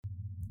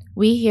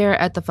We here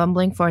at the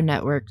Fumbling 4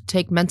 Network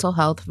take mental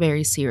health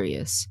very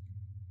serious.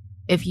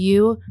 If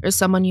you or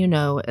someone you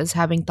know is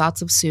having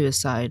thoughts of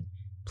suicide,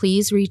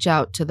 please reach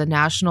out to the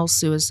National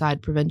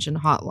Suicide Prevention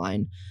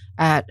Hotline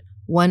at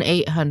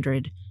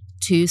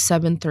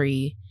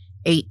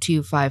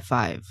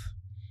 1-800-273-8255.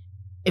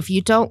 If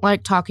you don't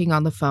like talking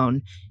on the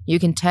phone, you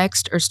can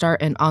text or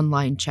start an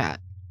online chat.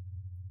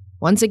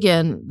 Once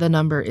again, the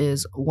number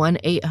is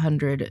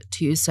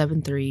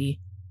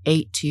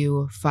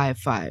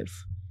 1-800-273-8255.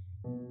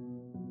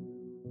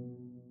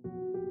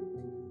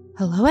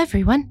 Hello,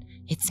 everyone.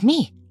 It's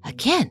me,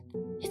 again.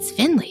 It's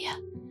Vinlia.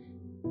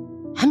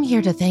 I'm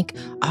here to thank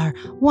our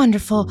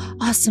wonderful,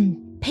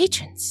 awesome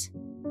patrons.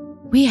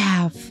 We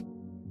have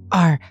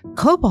our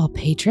Cobalt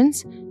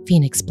patrons,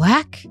 Phoenix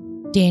Black,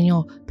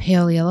 Daniel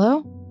Pale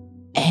Yellow,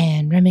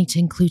 and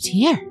Remington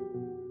Cloutier.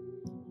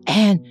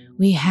 And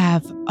we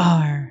have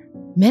our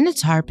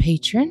Minotaur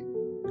patron,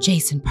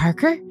 Jason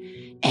Parker,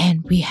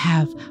 and we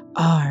have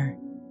our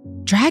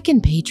Dragon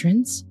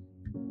patrons,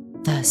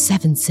 the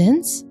Seven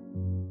Sins,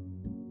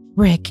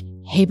 Rick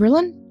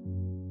Haberlin,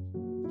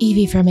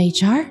 Evie from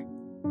HR,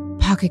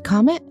 Pocket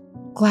Comet,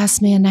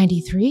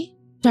 Glassman93,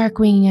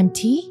 Darkwing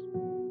MT,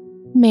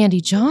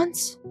 Mandy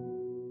Johns,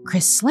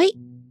 Chris Slate,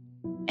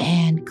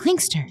 and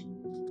Klingster.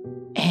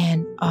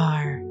 And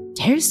our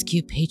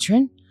Terrascue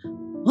patron,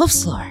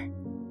 Wolfslore.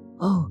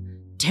 Oh,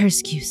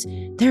 Terrascues,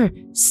 they're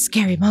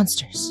scary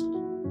monsters.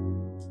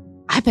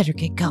 I better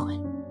get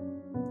going.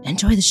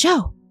 Enjoy the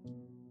show.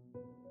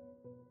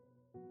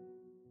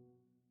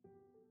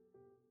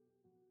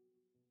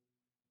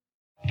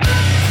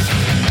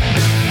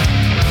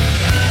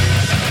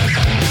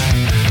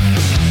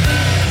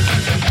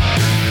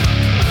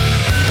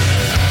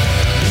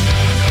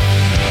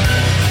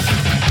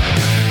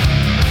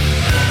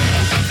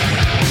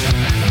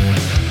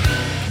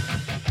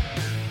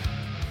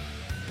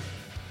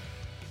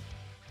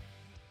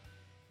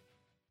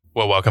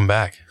 Well, welcome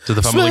back to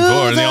the Fumbling 4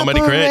 and the Almighty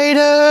Crit.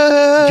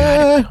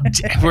 God,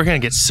 we're going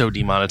to get so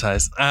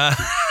demonetized.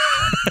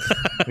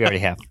 We already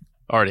have.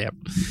 So,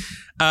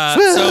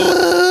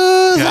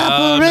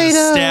 I'm going to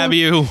stab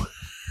you.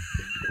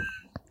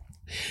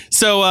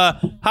 So,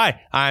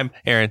 hi, I'm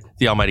Aaron,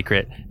 the Almighty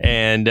Crit,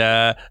 and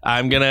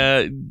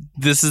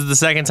this is the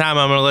second time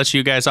I'm going to let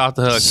you guys off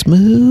the hook.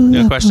 Smooth.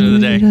 No question of the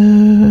day.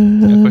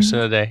 No question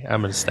of the day.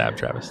 I'm going to stab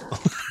Travis.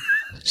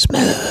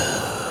 Smooth.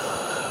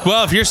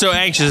 Well, if you're so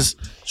anxious,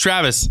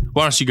 Travis,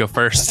 why don't you go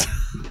first?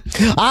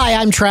 Hi,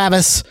 I'm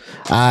Travis.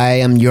 I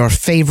am your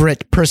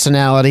favorite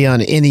personality on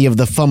any of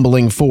the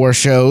Fumbling 4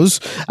 shows.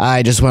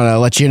 I just want to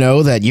let you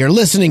know that you're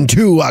listening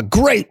to a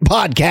great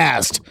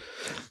podcast.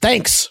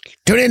 Thanks.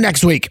 Tune in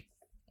next week.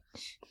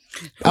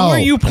 Who are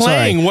you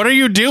playing? Sorry. What are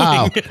you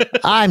doing?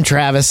 I'm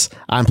Travis.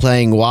 I'm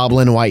playing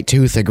Woblin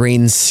Whitetooth, a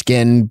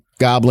green-skinned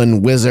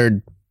goblin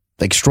wizard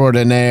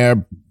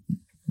extraordinaire,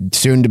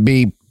 soon to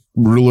be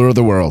ruler of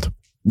the world.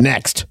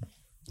 Next.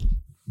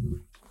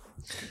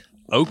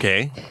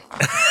 Okay.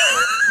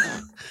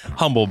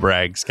 Humble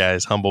brags,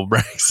 guys. Humble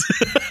brags.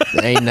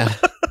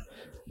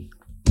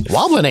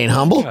 Woblin ain't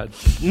humble.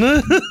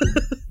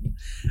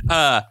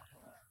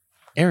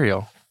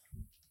 Ariel.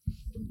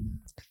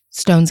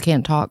 Stones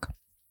can't talk.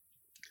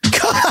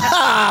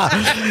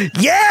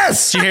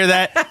 Yes! Did you hear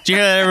that? Did you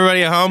hear that,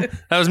 everybody at home?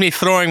 That was me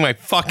throwing my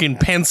fucking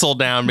pencil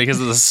down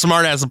because of the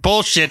smart-ass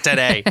bullshit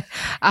today.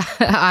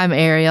 I'm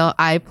Ariel.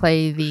 I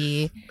play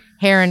the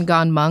Heron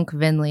Gone Monk,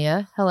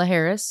 Vinlia, Hella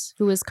Harris,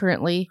 who is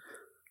currently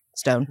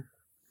stone.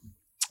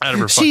 Out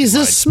of her She's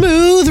fucking a mind.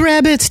 smooth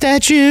rabbit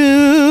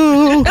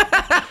statue.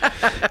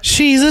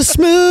 She's a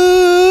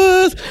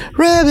smooth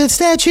rabbit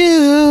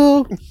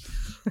statue.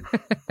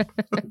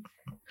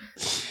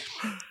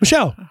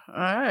 Michelle. All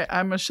right,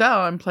 I'm Michelle.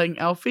 I'm playing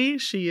Elfie.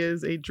 She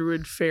is a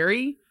druid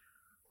fairy.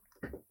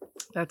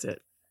 That's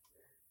it.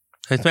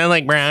 They smell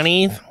like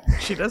brownies.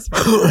 She does.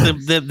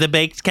 the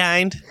baked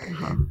kind.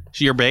 Uh-huh.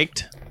 You're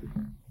baked.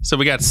 So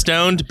we got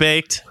stoned,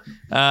 baked,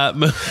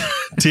 Daniel.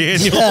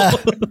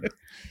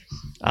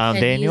 I'm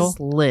And Daniel. he's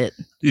lit.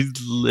 He's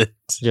lit.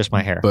 Just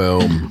my hair.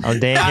 Boom. I'm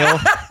Daniel.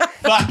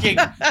 Fucking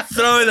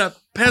throwing a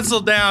pencil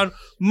down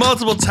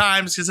multiple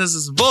times because this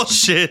is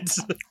bullshit.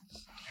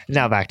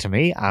 Now back to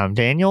me. I'm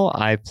Daniel.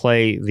 I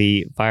play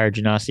the Fire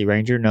Genasi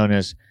Ranger known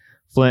as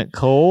Flint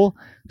Cole,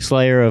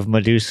 Slayer of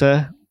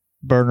Medusa,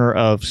 burner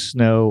of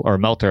snow or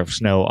melter of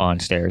snow on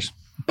stairs.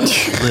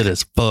 Lit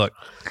as fuck.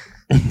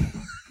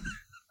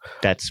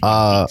 That's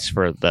my piece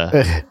for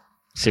the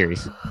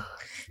series.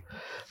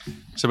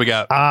 So we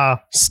got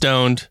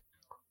stoned,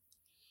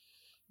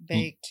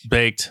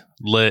 baked,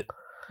 lit.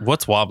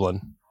 What's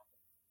wobbling?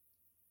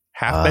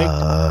 Half baked?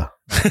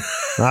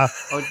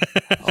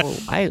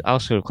 I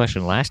also have a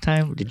question. Last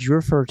time, did you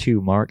refer to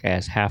Mark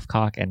as half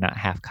cock and not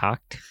half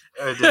cocked?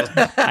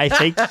 I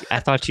did. I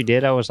thought you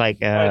did. I was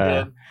like,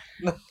 I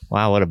did.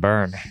 Wow, what a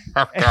burn.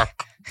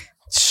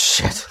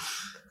 Shit.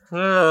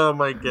 Oh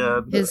my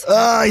god. His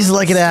He's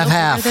like it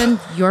half. than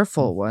your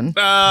full one.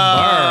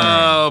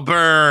 Oh,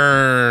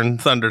 burn.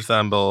 Thunder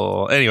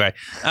Thumble. Anyway.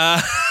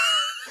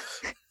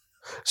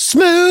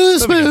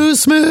 Smooth.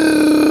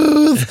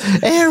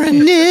 smooth.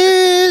 Aaron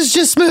is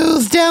just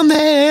smooth down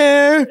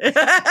there.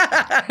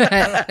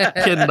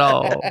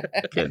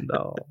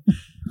 Kendall.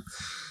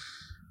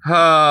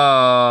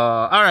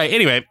 All right.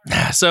 Anyway,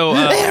 so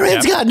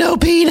Aaron's got no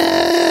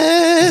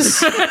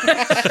penis.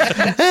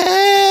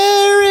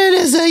 Aaron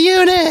is a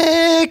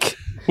eunuch.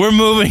 we're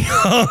moving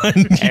on.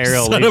 You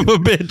Ariel, son of a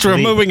bitch. We're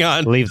moving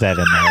on. Leave that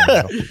in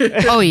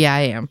there. Oh, yeah,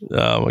 I am.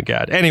 Oh my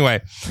god.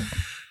 Anyway,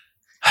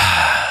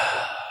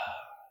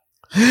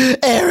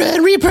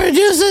 Aaron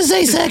reproduces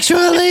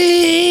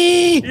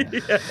asexually.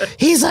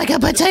 He's like a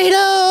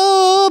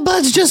potato.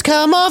 Buds just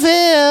come off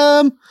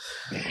him.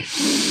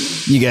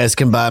 You guys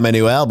can buy my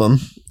new album.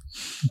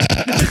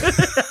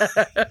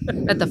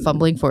 At the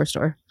Fumbling Four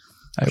store.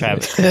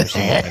 Travis,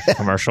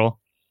 commercial.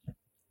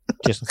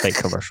 Just a fake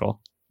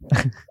commercial.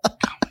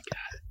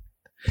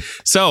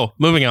 so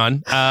moving on.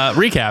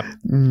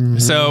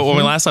 Recap. So when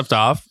we last left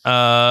off,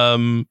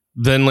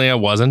 Vinlia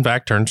was in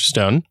fact turned to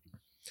stone.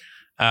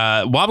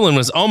 Woblin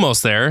was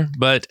almost there,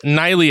 but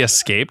Niley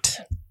escaped.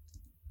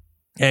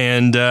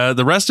 And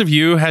the rest of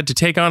you had to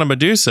take on a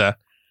Medusa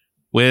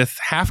with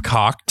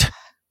half-cocked,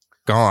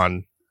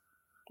 gone,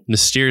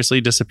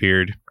 mysteriously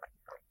disappeared.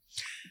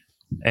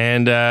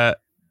 And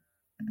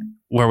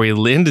where we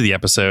ended the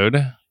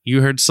episode,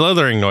 you heard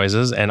slithering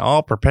noises and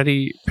all prepare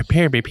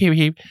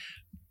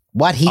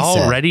What he all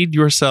said. readied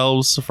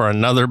yourselves for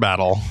another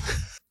battle.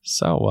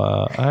 So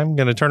I'm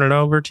going to turn it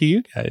over to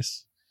you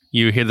guys.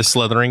 You hear the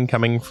slithering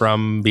coming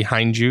from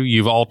behind you.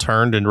 You've all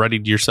turned and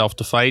readied yourself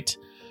to fight.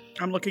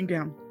 I'm looking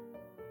down.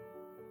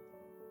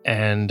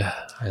 And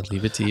I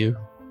leave it to you.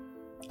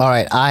 All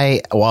right,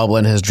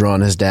 Woblin has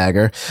drawn his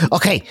dagger.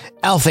 Okay,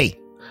 Elfie,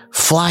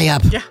 fly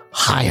up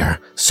higher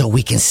so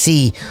we can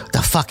see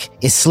the fuck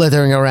is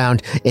slithering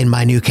around in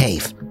my new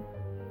cave.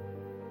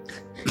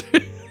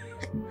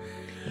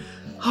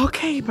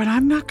 Okay, but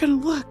I'm not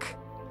going to look.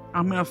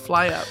 I'm going to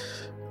fly up.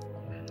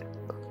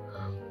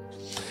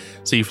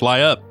 So you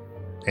fly up,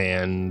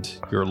 and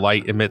your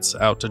light emits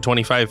out to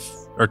 25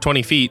 or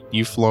 20 feet.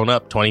 You've flown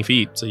up 20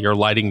 feet, so you're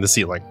lighting the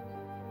ceiling.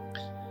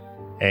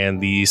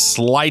 And the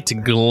slight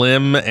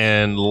glim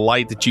and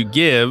light that you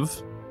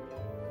give,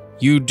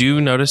 you do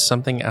notice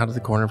something out of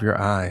the corner of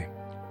your eye.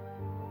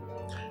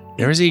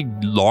 There is a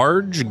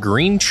large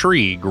green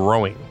tree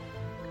growing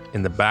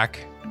in the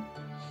back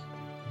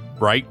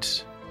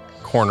right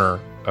corner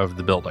of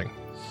the building.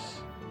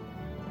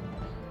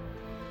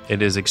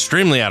 It is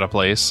extremely out of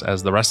place,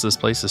 as the rest of this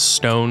place is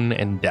stone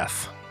and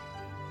death.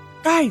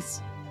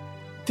 Guys,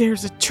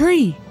 there's a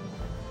tree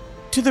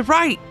to the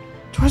right,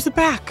 towards the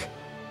back.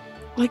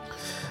 Like,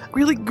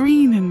 really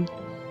green and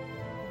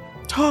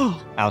tall.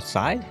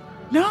 Outside?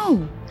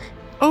 No,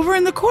 over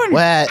in the corner.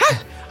 What?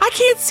 I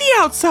can't see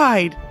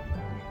outside.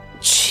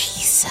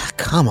 Jeez,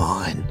 come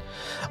on.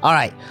 All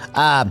right,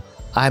 I'm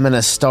going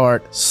to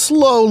start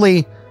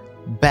slowly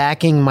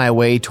backing my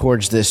way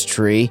towards this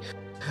tree.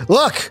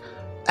 Look,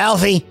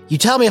 Alfie, you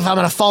tell me if I'm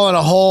going to fall in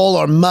a hole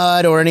or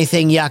mud or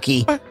anything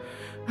yucky.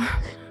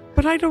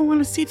 But I don't want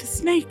to see the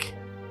snake.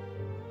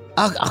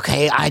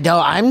 Okay, I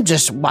don't. I'm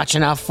just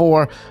watching out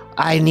for.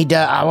 I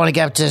want to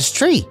get up to this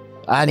tree.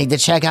 I need to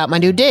check out my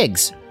new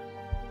digs.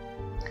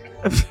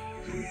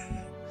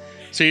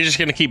 So you're just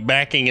going to keep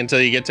backing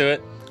until you get to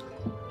it?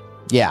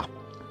 Yeah.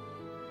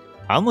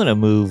 I'm going to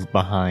move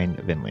behind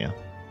Vinlia.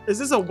 Is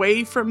this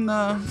away from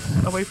the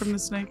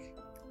snake?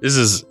 This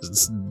is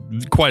it's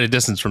quite a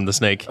distance from the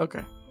snake.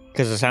 Okay,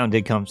 Because the sound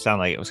did sound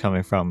like it was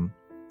coming from.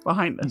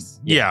 behind us.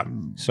 Yeah.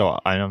 So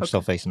I'm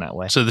still facing that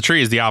way. So the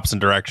tree is the opposite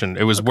direction.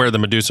 It was where the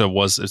Medusa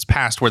was. It's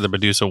past where the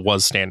Medusa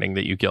was standing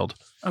that you killed.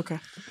 Okay.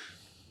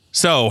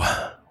 So,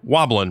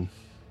 Woblin,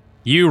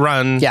 you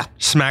run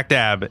smack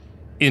dab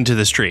into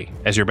this tree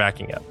as you're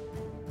backing up.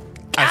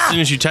 As soon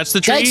as you touch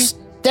the tree,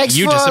 thanks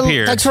you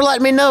disappear. Thanks for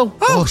letting me know.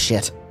 Oh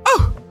shit.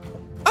 Oh!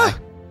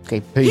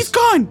 Okay, peace. He's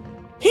gone!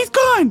 He's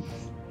gone!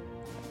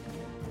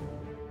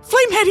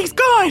 Flamehead, he's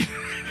gone!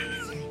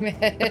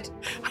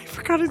 I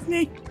forgot his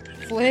name.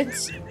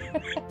 Flint.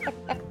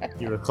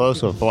 You were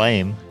close with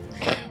Flame.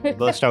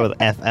 Let's start with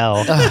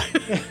FL.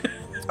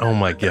 Oh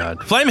my god.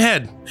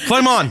 Flamehead!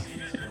 Flame on!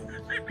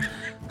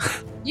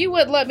 You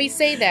wouldn't let me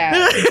say that.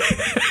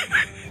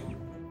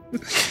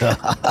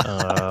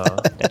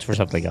 That's for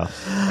something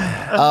else.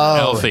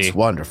 Oh, Elfie. it's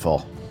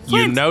wonderful.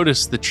 You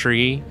notice the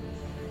tree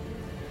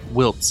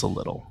wilts a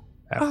little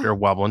after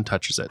Woblin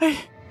touches it.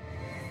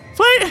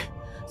 Flame,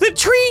 the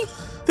tree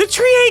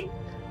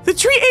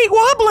ate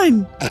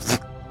Woblin!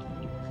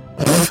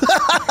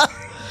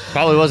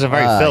 Probably wasn't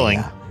very filling.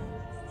 Yeah.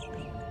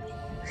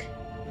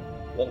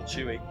 A little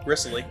chewy,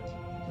 bristly.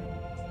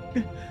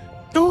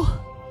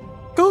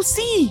 Go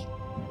see!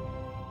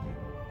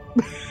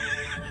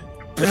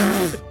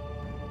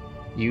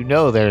 You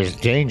know there's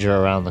danger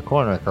around the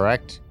corner,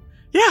 correct?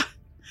 Yeah,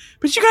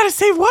 but you gotta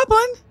save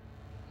Woblin!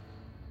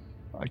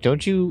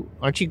 Aren't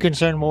you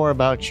concerned more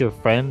about your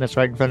friend that's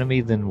right in front of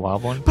me than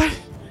Woblin? But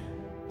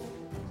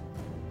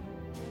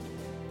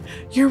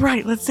you're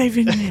right, let's save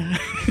Vinlia.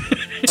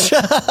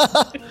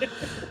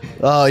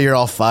 Oh, you're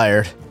all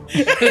fired.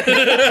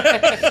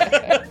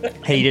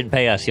 Hey, you didn't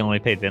pay us. You only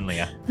paid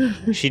Vinlia.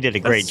 She did a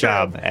great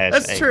job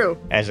That's true.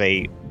 as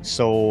a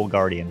soul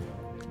guardian.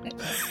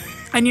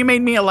 And you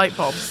made me a light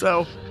bulb,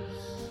 so.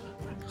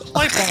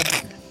 Light bulb.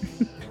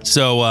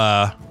 So, what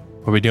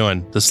are we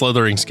doing? The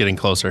slithering's getting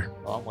closer.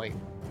 Oh, I'm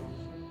waiting.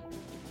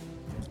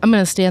 I'm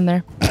going to stand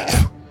there.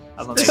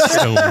 I'm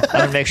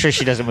gonna make sure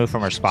she doesn't move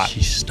from her spot.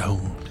 She's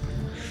stoned.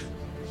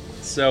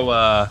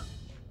 So,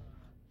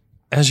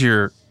 as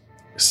you're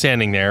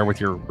standing there with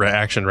your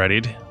reaction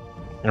readied,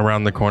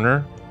 around the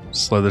corner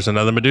slithers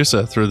another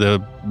Medusa through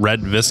the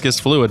red viscous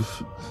fluid.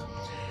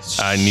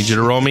 I need you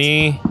to roll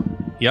me.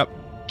 Yep.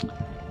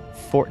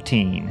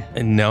 14.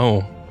 And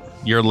no,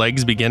 your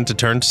legs begin to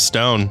turn to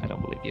stone. I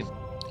don't believe you.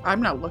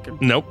 I'm not looking.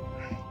 Nope.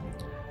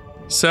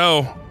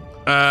 So,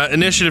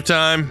 initiative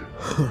time.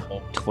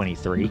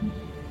 23.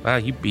 Wow,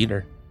 you beat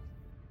her.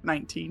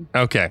 19.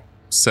 Okay,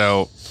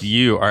 so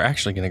you are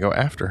actually going to go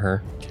after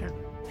her. Okay.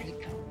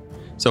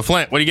 So,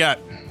 Flint, what do you got?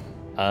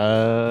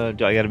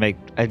 Do I gotta make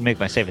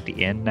my save at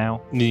the end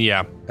now?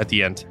 Yeah, at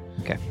the end.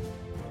 Okay.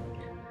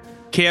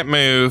 Can't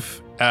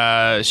move.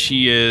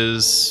 She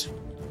is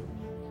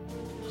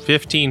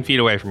 15 feet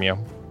away from you.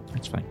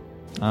 That's fine.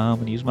 I'm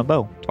gonna use my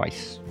bow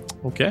twice.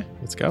 Okay,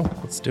 let's go.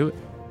 Let's do it.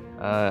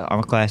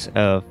 Armor class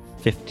of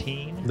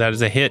 15. That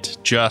is a hit,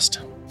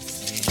 just.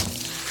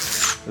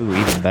 Ooh,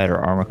 even better.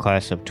 Armor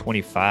class of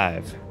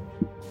 25.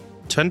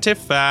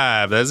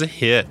 25. That is a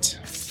hit.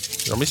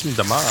 Throw me some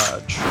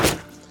damage.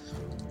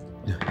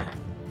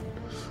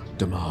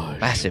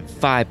 Massive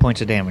 5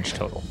 points of damage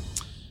total.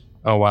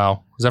 Oh,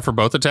 wow. Is that for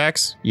both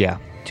attacks? Yeah,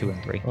 2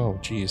 and 3. Oh,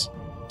 jeez.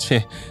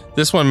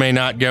 This one may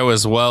not go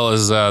as well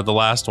as the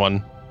last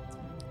one.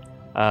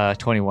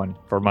 21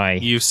 for my.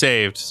 You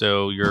saved,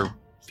 so your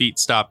feet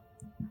stop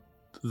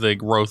the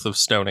growth of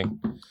stoning.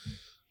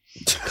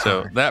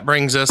 So that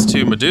brings us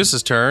to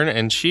Medusa's turn,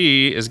 and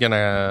she is going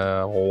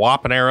to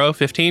whop an arrow.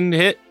 15 to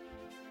hit.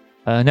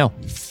 No.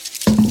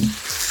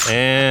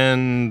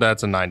 And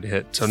that's a 9 to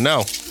hit. So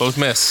no, both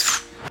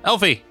miss.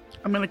 Elfie.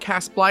 I'm going to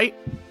cast Blight.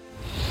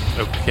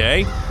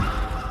 Okay.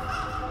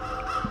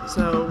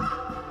 So.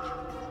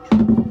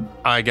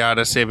 I got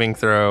a saving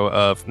throw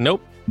of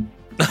nope.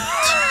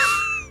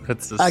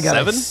 That's a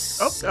 7.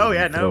 Oh,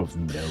 yeah, no.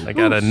 I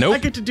got a I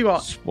nope. get to do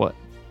all. What?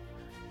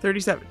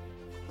 37.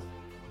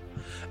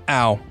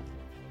 Ow.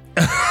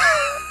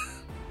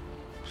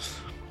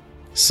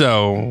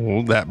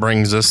 So that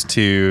brings us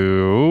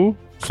to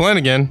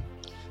Flanagan.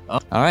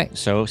 All right.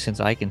 So since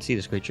I can see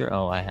this creature,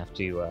 I have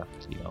to,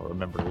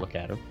 remember to look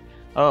at him.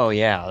 Oh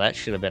yeah, that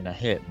should have been a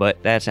hit,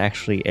 but that's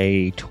actually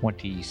a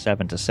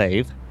 27 to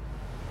save.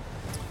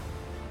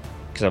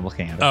 Because I'm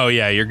looking at it. Oh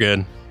yeah, you're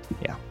good.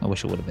 Yeah, I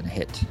wish it would have been a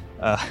hit.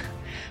 But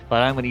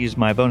I'm going to use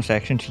my bonus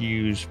action to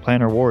use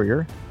Planner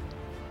Warrior.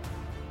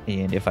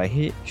 And if I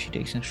hit, she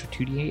takes an extra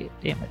 2d8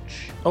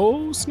 damage.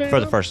 Oh snap! For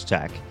the first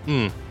attack.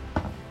 Hmm.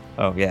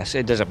 Oh, yes,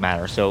 it doesn't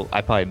matter. So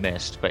I probably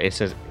missed, but it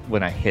says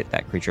when I hit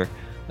that creature,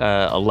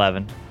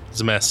 11.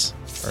 It's a miss.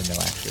 Or no,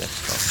 actually,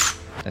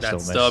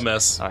 That's still a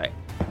miss. All right.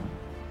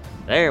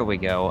 There we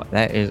go.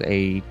 That is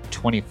a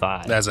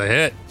 25. That's a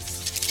hit.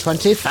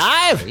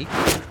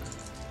 25.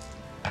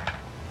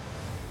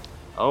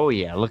 Oh,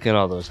 yeah. Look at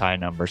all those high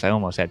numbers. I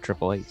almost had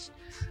triple eights.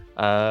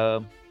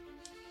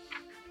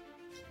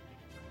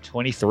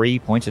 23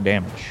 points of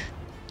damage.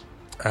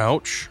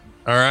 Ouch.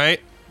 All right.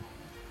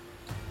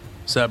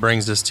 So that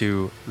brings us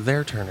to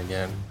their turn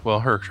again. Well,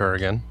 her turn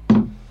again.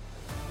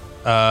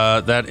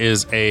 That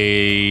is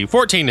a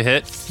 14 to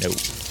hit. Nope.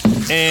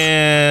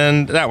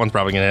 And that one's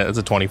probably going to hit. It's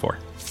a 24.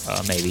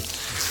 Maybe.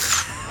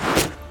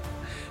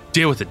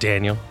 Deal with it,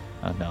 Daniel.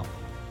 No.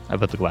 I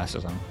put the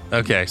glasses on.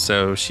 Okay,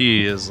 so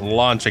she is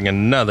launching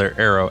another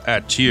arrow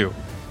at you.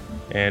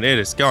 And it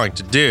is going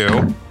to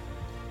do...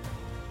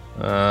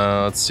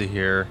 let's see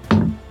here.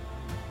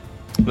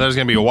 That is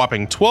going to be a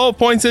whopping 12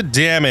 points of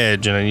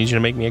damage. And I need you to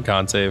make me a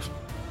con save.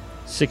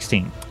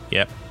 16.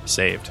 Yep,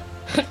 saved.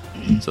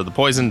 So the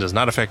poison does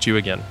not affect you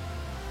again.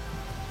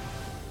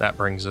 That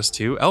brings us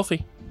to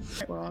Elfie.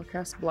 Well, I'll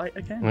cast Blight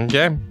again.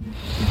 Okay.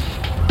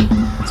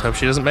 Let's hope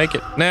she doesn't make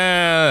it.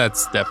 Nah,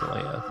 that's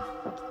definitely a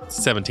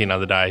 17 on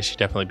the die. She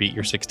definitely beat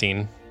your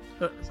 16.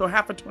 So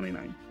half of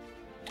 29.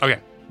 Okay.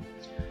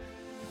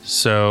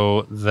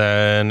 So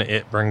then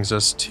it brings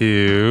us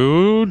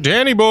to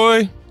Danny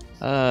Boy.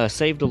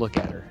 Save to look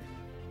at her.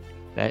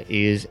 That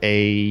is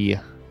a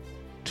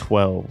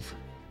 12.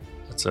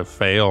 That's a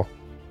fail.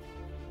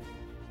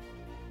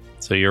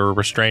 So you're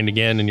restrained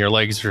again and your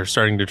legs are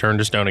starting to turn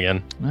to stone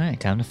again. All right,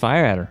 time to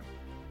fire at her.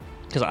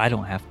 Because I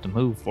don't have to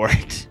move for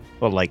it.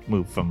 Well,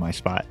 move from my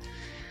spot.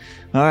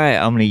 All right,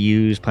 I'm going to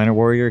use Planner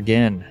Warrior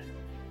again.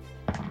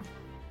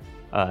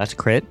 That's a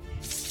crit.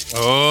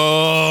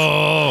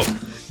 Oh!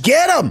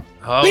 Get him!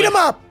 Oh, Beat him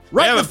up!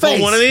 Right in the haven't pulled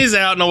face! one of these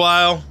out in a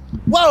while.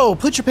 Whoa!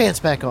 Put your pants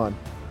back on.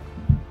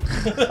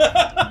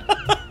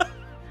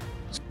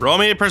 Roll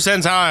me a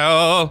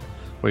percentile.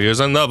 We're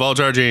using the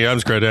Vulture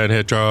GM's credit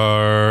hit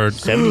chart.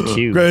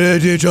 72.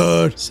 Great hit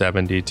chart.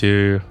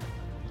 72.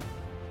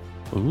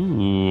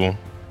 Ooh.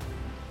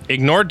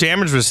 ignore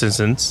damage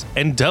resistance,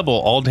 and double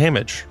all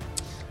damage.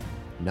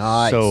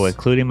 Nice. So,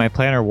 including my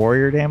planner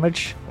warrior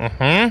damage,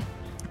 Mm-hmm.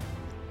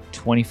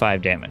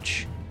 25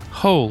 damage.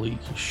 Holy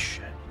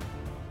shit.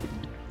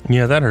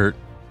 Yeah, that hurt.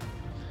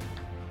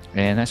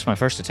 And that's my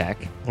first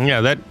attack.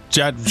 Yeah, that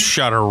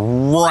shot her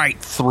right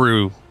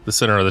through the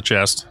center of the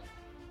chest.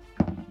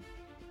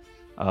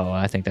 Oh,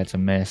 I think that's a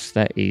miss.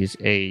 That is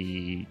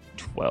a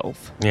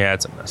 12. Yeah,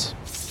 it's a miss.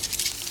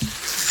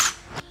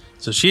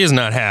 So she is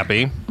not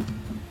happy.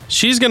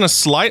 She's going to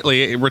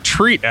slightly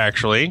retreat,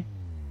 actually,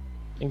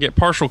 and get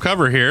partial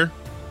cover here,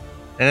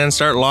 and then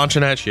start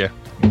launching at you.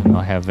 Even though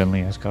I have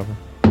Vinley as cover.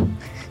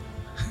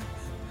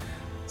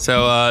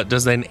 So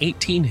does an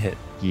 18 hit?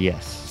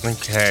 Yes.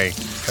 Okay,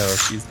 so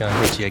she's going to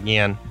hit you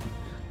again.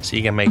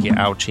 She can make you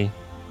ouchie.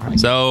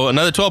 So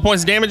another 12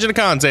 points of damage and a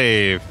con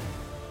save.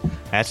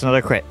 That's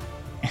another crit.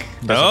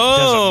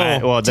 Oh!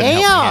 matter. Well, it doesn't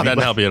Damn! help me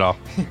Doesn't help you at all.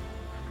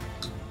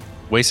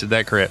 Wasted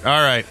that crit.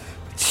 All right,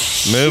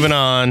 moving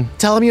on.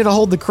 Telling you to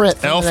hold the crit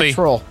for the Elfie. next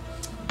roll.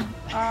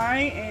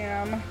 I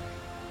am.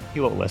 He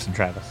won't listen,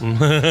 Travis.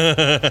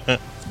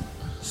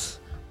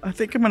 I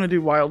think I'm gonna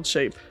do wild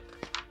shape.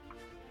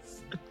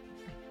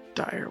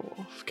 Dire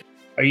wolf.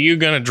 Are you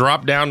going to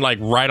drop down like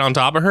right on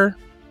top of her?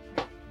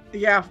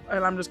 Yeah,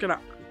 and I'm just gonna.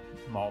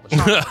 Maul the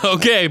shot.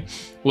 Okay.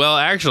 Well,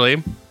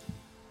 actually,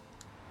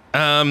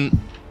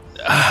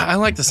 I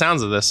like the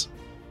sounds of this.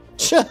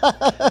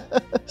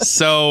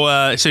 So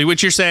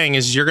what you're saying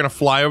is you're going to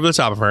fly over the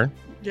top of her.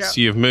 Yeah. So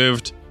you've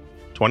moved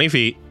 20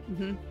 feet,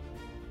 Mhm.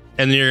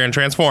 and then you're going to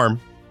transform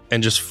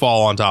and just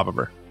fall on top of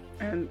her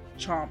And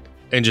chomp.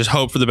 and just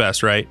hope for the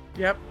best, right?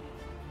 Yep.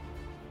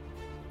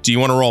 Do you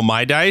want to roll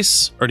my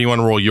dice or do you want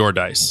to roll your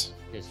dice?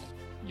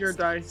 Your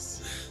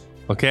dice.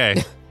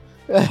 Okay.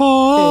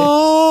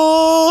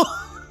 Oh,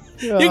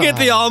 you get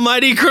the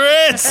almighty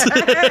crits.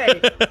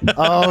 Hey.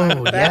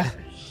 Oh yeah.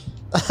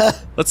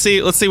 Let's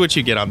see what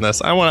you get on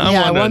this. I want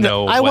to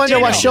know. I wonder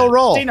what she'll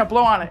roll. Dana,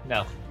 blow on it.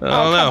 No. I Oh, don't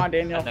know. come on,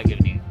 Daniel. I'm not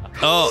giving you.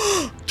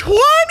 Oh, 20!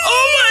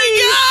 Oh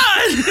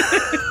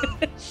my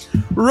god!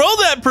 Roll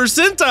that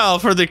percentile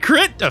for the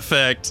crit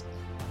effect.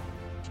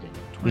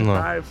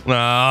 25.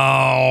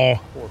 No.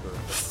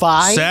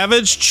 5.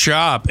 Savage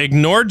Chop.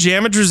 Ignore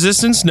damage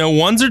resistance. No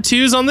ones or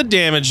twos on the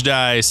damage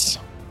dice.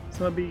 So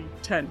that'll be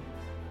 10.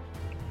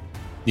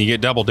 You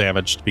get double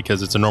damaged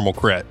because it's a normal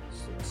crit.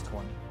 So it's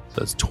 20.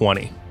 So it's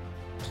 20.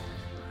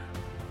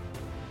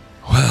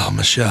 Well,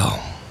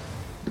 Michelle,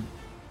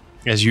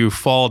 as you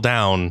fall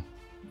down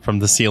from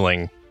the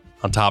ceiling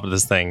on top of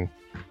this thing,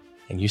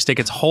 and you stick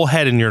its whole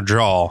head in your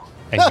jaw,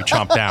 and you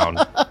chomp down,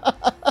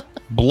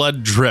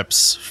 blood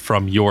drips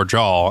from your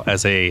jaw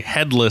as a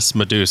headless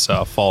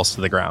Medusa falls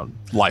to the ground,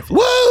 lifeless.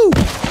 Woo!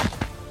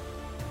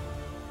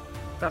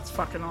 That's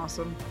fucking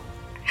awesome.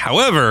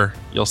 However,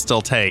 you'll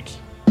still take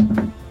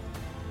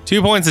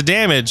 2 points of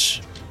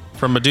damage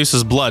from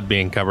Medusa's blood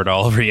being covered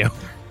all over you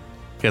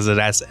because it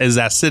is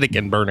acidic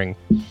and burning.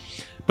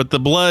 But the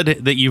blood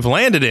that you've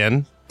landed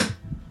in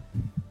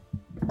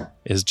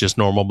is just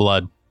normal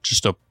blood,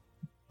 just a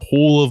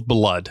pool of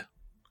blood.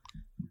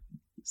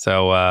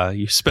 So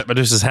you spit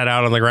Medusa's head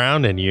out on the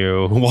ground and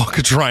you walk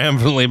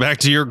triumphantly back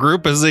to your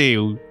group as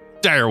a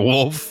dire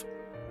wolf.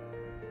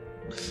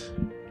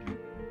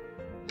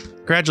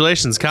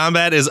 Congratulations,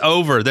 combat is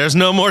over. There's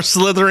no more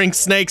slithering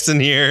snakes in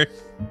here.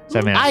 So,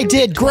 I mean, I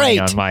did great.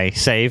 on my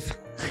save.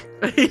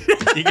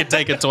 You can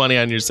take a 20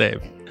 on your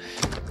save.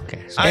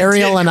 Okay. So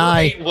Ariel and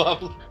I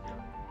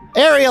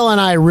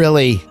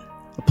really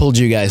pulled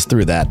you guys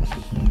through that.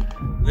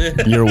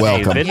 You're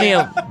welcome.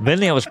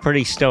 Vinley was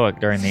pretty stoic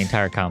during the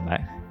entire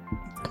combat.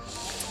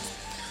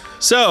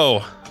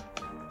 So,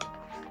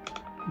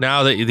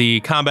 now that the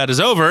combat is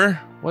over,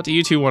 what do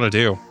you two want to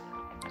do?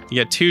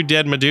 You got 2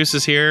 dead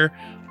Medusas here.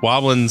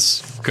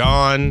 Wobblin's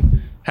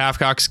gone.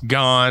 Halfcock's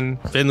gone.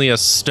 Finley a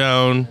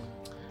stone.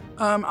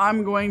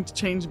 I'm going to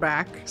change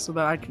back so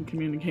that I can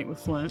communicate with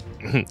Flint.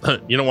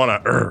 You don't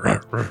want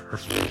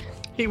to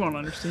He won't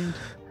understand.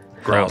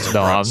 growls and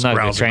No, I'm grunts. not a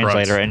good Growls and grunts.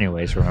 translator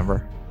anyways,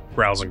 remember?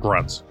 Growls and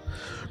grunts.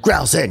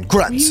 Growls and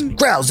grunts.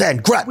 Growls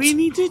and grunts. We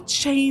need to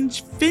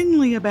change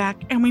Finley back,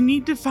 and we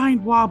need to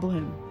find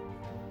Wobblin.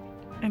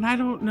 And I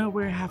don't know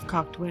where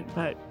Halfcocked went,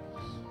 but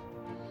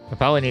I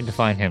probably need to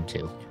find him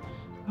too.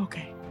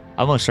 okay.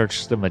 I'm gonna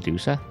search the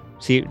Medusa.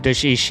 See,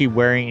 is she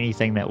wearing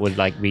anything that would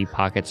like be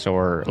pockets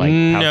or like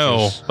No,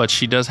 pouches? but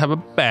she does have a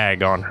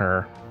bag on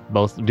her.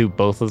 Both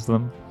of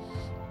them.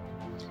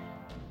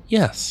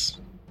 Yes.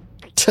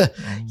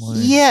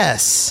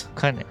 Yes.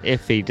 Kind of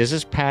iffy. Does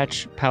this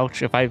pouch?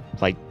 If I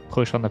like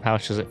push on the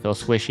pouch, does it feel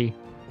squishy?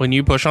 When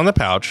you push on the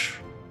pouch,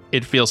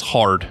 it feels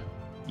hard.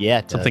 Yeah,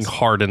 it does. Something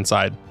hard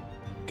inside.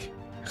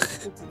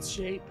 What's its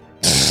shape?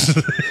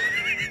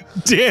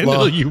 Daniel,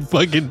 Well- you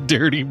fucking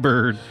dirty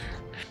bird.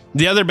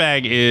 The other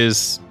bag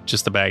is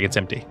just the bag. It's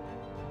empty.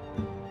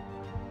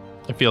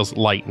 It feels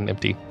light and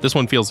empty. This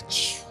one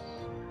feels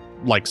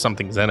like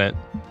something's in it.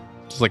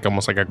 It's like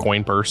almost like a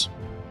coin purse.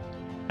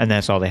 And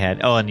that's all they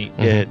had. Oh, and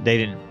Mhm. they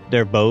didn't.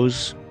 Their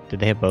bows. Did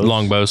they have bows?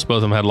 Long bows. Both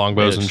of them had long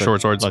bows and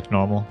short swords. Look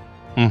normal.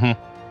 Mm-hmm.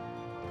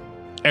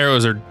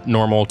 Arrows are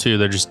normal too.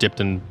 They're just dipped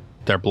in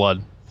their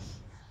blood.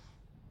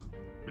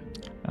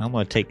 I'm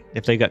going to take,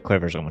 if they got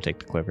quivers, I'm going to take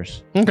the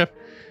quivers. Okay.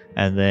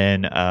 And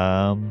then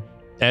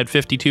Add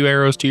 52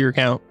 arrows to your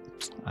count.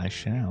 I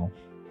shall.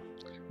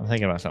 I'm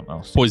thinking about something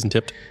else. Poison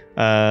tipped.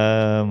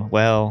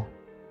 Well,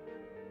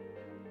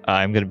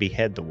 I'm going to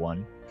behead the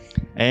one.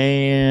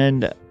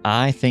 And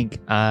I think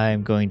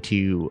I'm going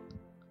to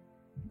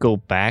go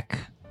back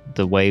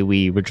the way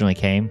we originally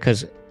came.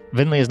 Because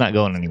Vinley is not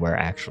going anywhere,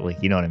 actually.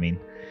 You know what I mean?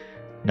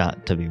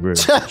 Not to be rude.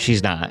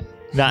 She's not.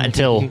 Not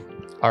until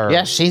our...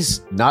 Yeah,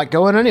 she's not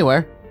going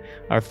anywhere.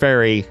 Our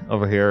fairy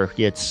over here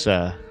gets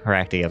her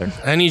act together.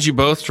 I need you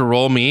both to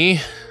roll me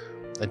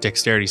a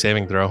dexterity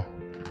saving throw.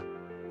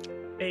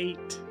 8.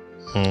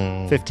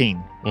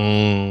 15.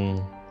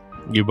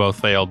 You both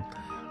failed.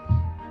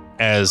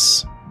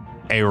 As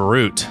a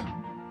root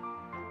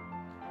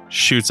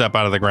shoots up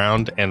out of the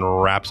ground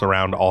and wraps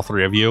around all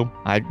three of you.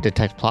 I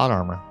detect plot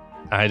armor.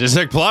 I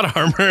detect plot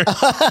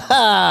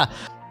armor.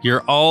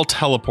 You're all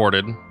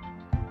teleported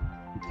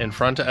in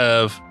front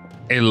of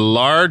a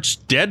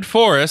large dead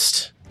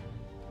forest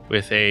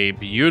with a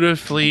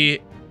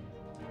beautifully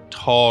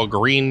tall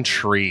green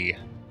tree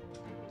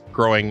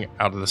growing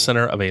out of the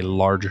center of a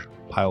large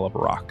pile of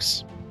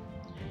rocks.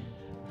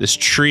 This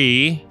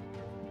tree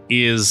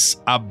is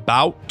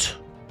about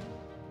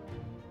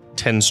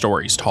 10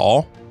 stories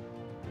tall,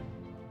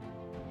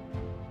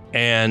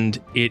 and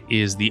it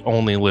is the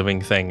only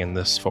living thing in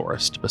this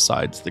forest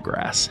besides the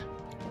grass.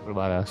 What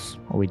about us?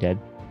 Are we dead?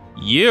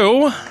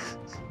 Your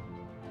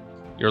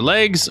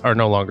legs are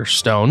no longer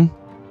stone.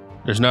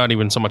 There's not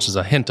even so much as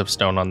a hint of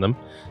stone on them.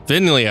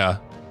 Vinlia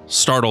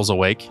startles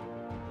awake,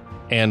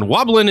 and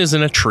Woblin is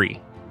in a tree.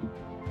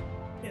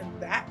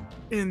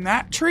 In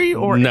that tree,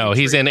 or no,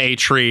 he's in a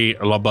tree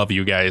above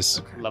you guys.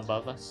 Okay.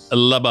 Above us?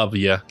 Above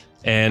you.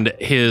 And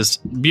his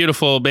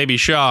beautiful baby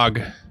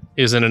Shog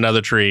is in another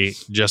tree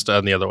just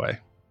on the other way.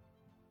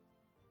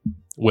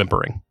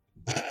 Whimpering.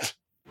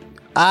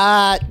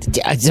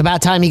 It's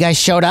about time you guys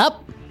showed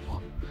up.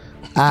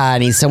 I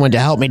need someone to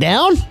help me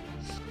down.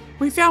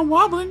 We found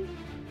Woblin,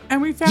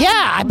 and we found...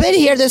 Yeah, I've been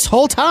here this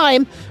whole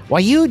time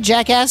while you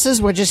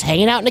jackasses were just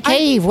hanging out in a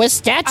cave with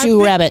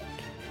Statue Rabbit.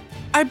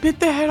 I bit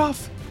the head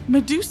off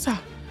Medusa.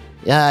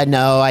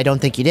 No, I don't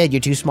think you did. You're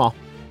too small.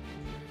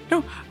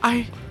 No,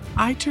 I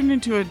turned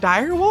into a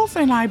dire wolf,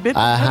 and I bit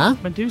the head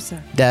off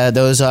Medusa.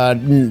 Those are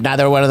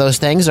neither one of those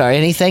things or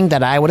anything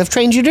that I would have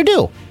trained you to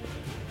do.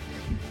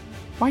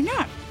 Why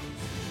not?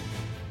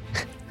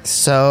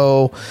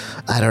 So,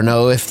 I don't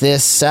know if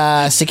this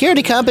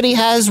security company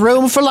has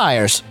room for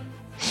liars.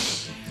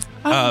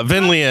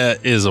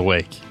 Vinlia is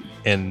awake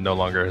and no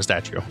longer a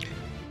statue.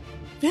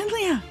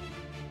 Vinlia,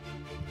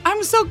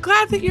 I'm so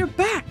glad that you're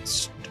back.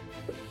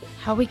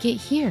 How we get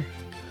here?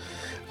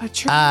 A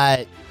tree.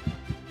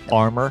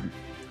 Armor?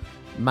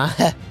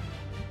 I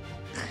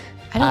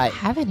don't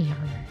have any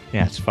armor.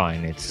 Yeah, it's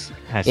fine.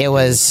 It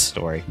was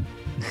story.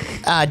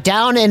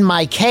 Down in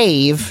my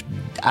cave.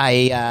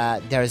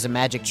 There's a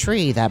magic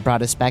tree that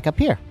brought us back up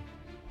here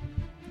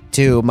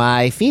to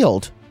my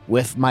field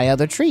with my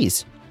other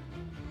trees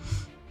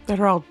that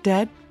are all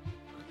dead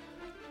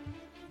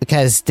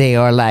because they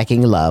are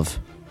lacking love.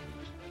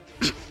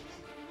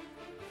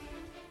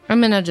 I'm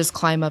gonna just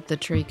climb up the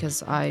tree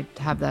because I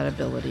have that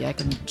ability. I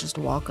can just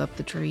walk up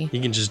the tree You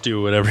can just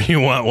do whatever you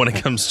want when it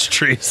comes to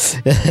trees.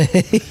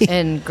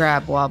 and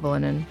grab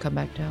Woblin and come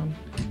back down.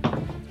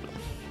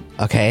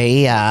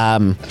 Okay,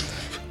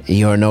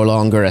 you're no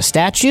longer a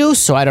statue,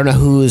 so I don't know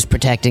who's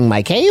protecting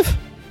my cave.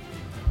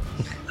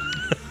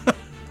 Good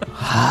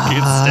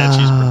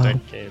statues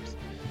protect caves.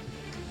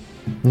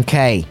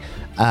 Okay,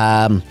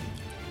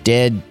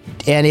 did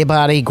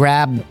anybody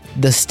grab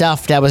the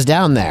stuff that was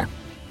down there?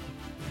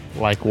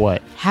 Like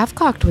what?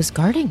 Halfcocked was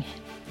guarding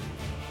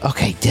it.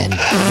 Okay, then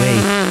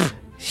wait.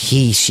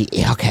 She.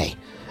 Okay,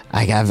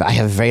 I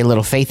have very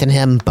little faith in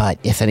him, but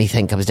if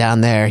anything comes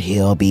down there,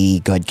 he'll be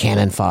good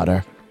cannon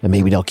fodder. And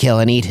maybe they'll kill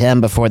and eat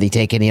him before they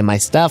take any of my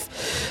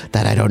stuff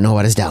that I don't know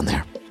what is down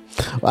there.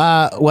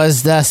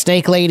 Was the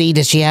snake lady,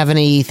 did she have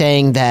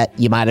anything that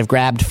you might have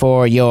grabbed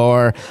for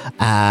your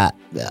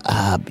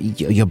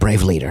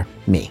brave leader,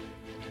 me?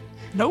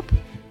 Nope.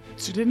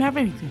 She didn't have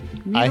anything.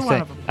 Neither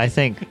one of them. I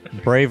think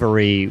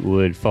bravery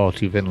would fall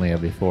to Vinlia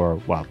before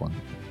Woblin.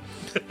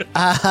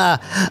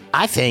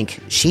 I think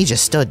she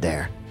just stood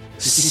there,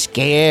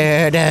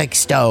 scared like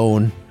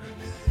stone.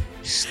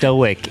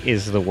 Stoic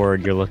is the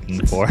word you're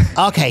looking for.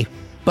 Okay,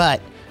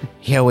 but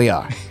here we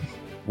are.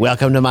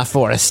 Welcome to my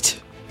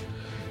forest.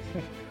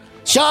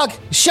 Shog,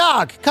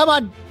 come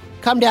on,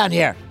 come down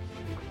here.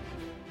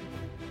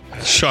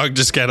 Shog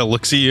just kind of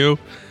looks at you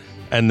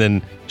and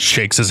then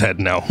shakes his head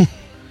no.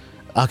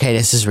 Okay,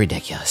 this is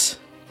ridiculous.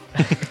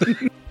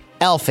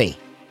 Elfie,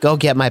 go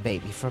get my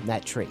baby from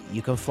that tree.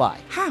 You can fly.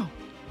 How?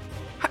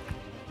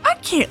 I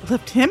can't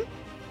lift him.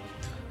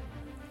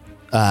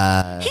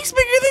 He's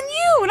bigger than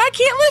you, and I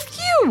can't lift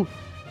you.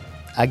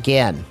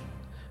 Again,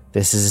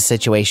 this is a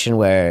situation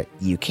where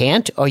you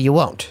can't or you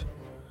won't.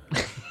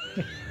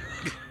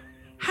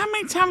 How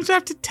many times do I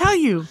have to tell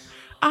you?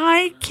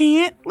 I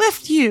can't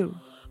lift you.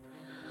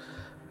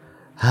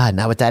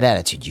 Not with that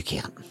attitude, you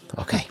can't.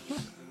 Okay.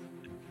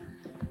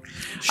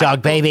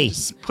 Shog, baby.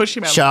 Just push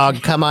him out.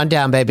 Shog, come on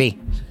down, baby.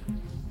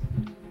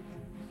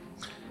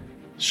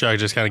 Shug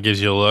just kind of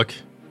gives you a look,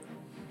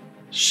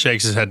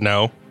 shakes his head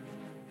no,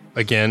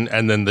 again,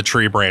 and then the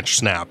tree branch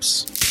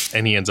snaps,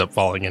 and he ends up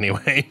falling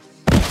anyway.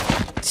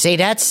 See,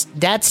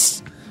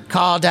 that's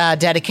called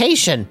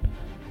dedication,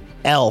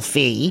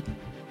 Elfie.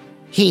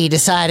 He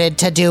decided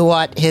to do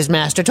what his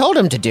master told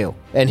him to do,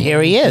 and here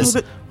he is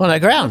on the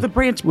ground The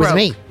branch broke. with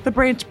me. The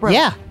branch broke.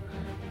 Yeah,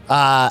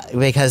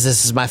 because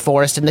this is my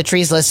forest, and the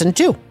trees listen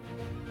too.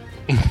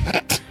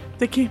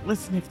 They can't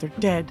listen if they're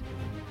dead.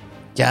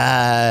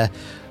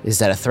 Is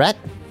that a threat?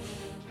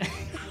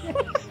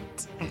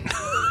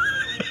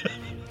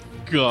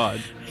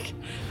 God.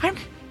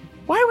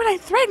 Why would I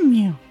threaten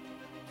you?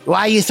 Why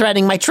are you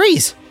threatening my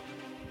trees?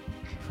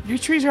 Your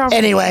trees are all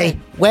Anyway,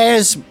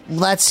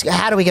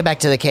 how do we get back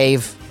to the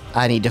cave?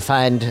 I need to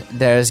find,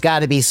 there's got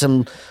to be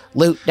some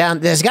loot down,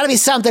 there's got to be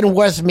something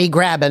worth me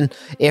grabbing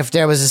if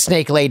there was a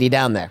snake lady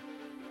down there.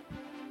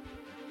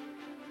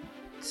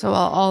 So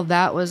while all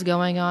that was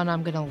going on,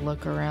 I'm going to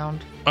look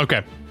around.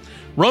 Okay.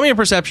 Roll me a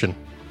perception.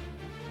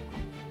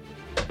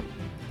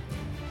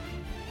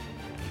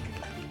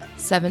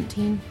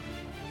 17.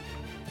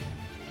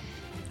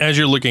 As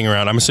you're looking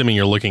around, I'm assuming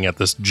you're looking at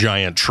this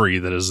giant tree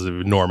that is the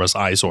enormous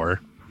eyesore.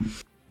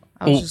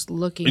 I was just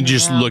looking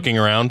Just around. looking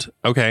around?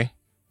 Okay.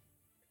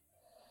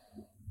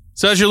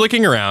 So as you're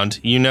looking around,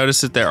 you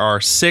notice that there are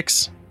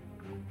 6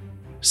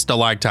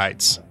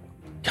 stalactites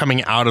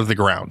coming out of the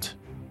ground.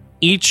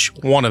 Each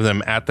one of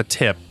them at the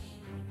tip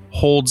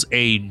holds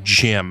a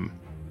gem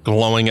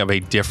glowing of a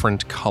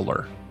different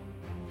color.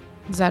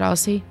 Is that all I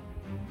see?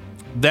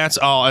 That's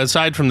all,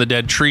 aside from the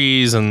dead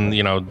trees and,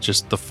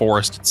 just the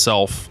forest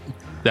itself.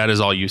 That is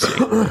all you see.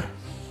 Go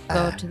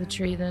up to the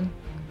tree then.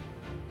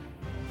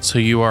 So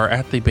you are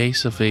at the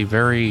base of a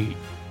very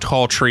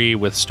tall tree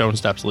with stone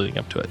steps leading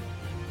up to it.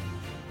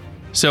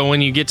 So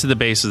when you get to the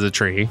base of the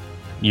tree,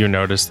 you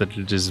notice that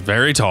it is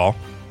very tall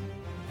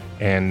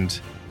and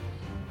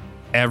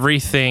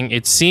everything,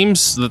 it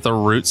seems that the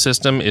root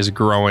system is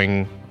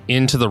growing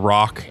into the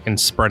rock and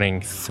spreading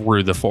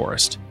through the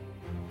forest.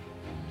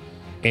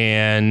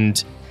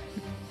 And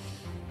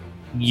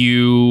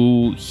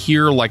you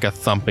hear like a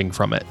thumping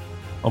from it,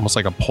 almost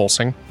like a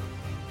pulsing.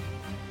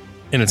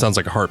 And it sounds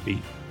like a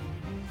heartbeat.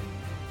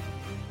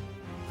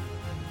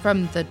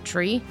 From the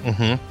tree?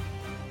 Mm-hmm.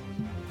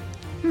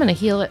 I'm going to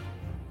heal it.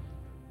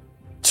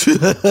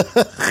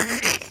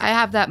 I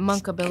have that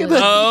monk ability.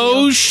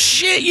 Oh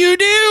shit, you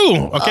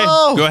do! Okay,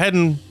 Oh. go ahead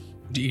and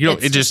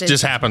It's it just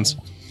instant. happens.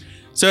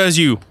 So as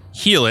you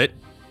heal it,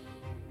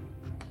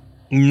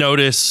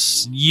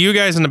 notice you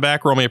guys in the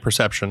back roll me a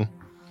perception.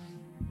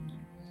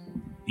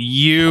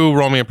 You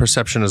roll me a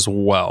perception as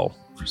well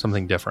for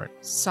something different.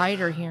 Sight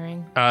or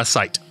hearing?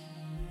 Sight.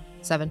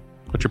 7.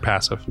 What's your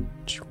passive?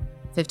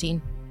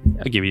 15.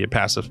 I'll give you a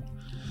passive.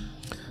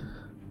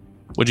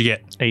 What'd you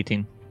get?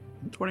 18.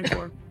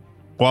 24.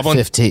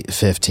 Wobbling?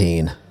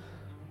 15.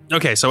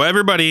 Okay, so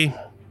everybody,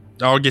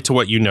 I'll get to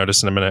what you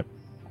notice in a minute.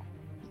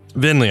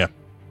 Vinlia,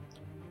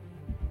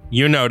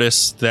 you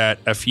notice that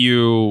a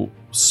few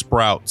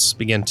sprouts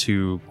begin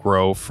to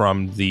grow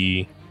from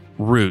the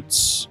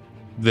roots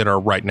that are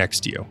right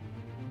next to you.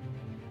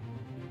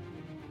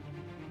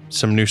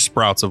 Some new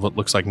sprouts of what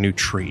looks like new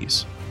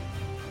trees.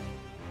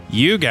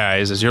 You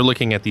guys, as you're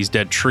looking at these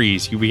dead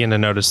trees, you begin to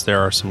notice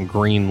there are some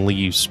green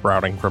leaves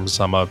sprouting from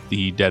some of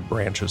the dead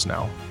branches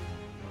now.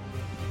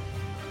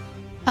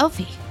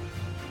 Elfie,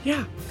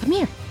 Yeah. come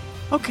here.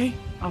 Okay.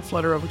 I'll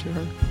flutter over to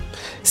her.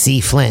 See,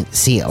 Flint,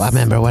 I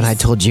remember when I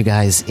told you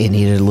guys it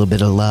needed a little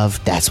bit of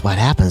love? That's what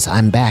happens.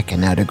 I'm back and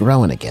now they're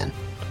growing again.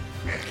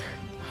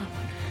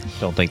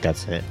 Don't think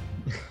that's it.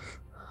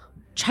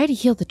 Try to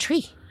heal the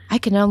tree. I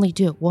can only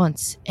do it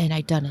once, and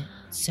I done it.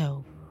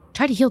 So,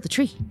 try to heal the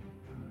tree.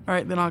 All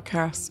right, then I'll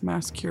cast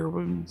Mass Cure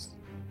Wounds.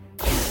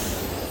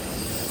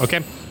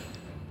 Okay.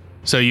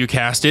 So you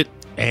cast it,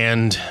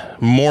 and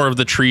more of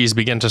the trees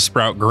begin to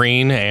sprout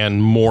green,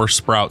 and more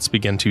sprouts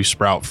begin to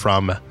sprout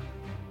from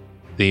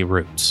the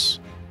roots.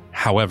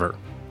 However,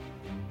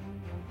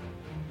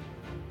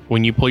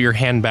 when you pull your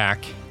hand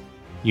back,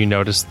 you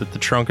notice that the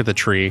trunk of the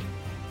tree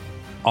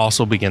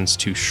also begins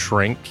to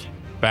shrink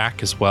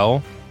back as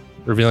well,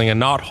 revealing a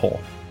knothole.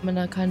 I'm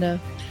gonna kind of...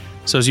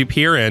 So as you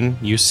peer in,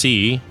 you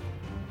see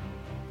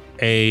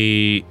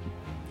a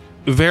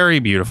very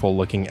beautiful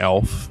looking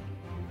elf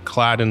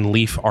clad in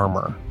leaf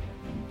armor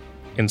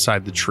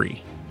inside the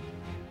tree.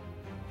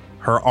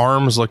 Her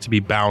arms look to be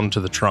bound to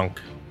the trunk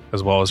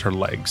as well as her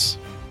legs.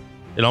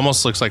 It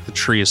almost looks like the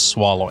tree is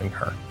swallowing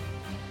her.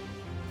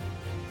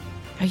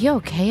 Are you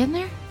okay in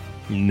there?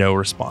 No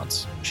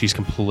response. She's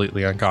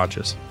completely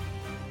unconscious.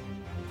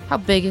 How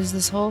big is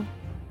this hole?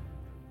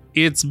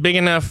 It's big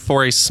enough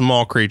for a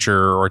small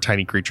creature or a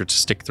tiny creature to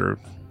stick through.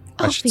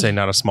 I should Elfie. say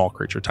not a small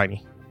creature,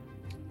 tiny.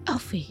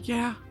 Elfie,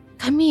 Yeah.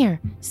 come here.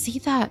 See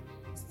that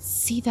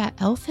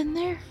elf in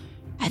there?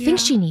 I Yeah. think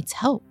she needs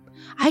help.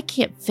 I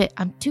can't fit.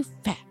 I'm too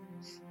fat.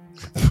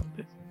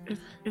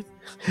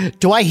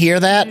 Do I hear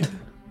that?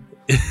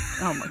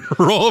 Oh my God.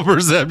 Roll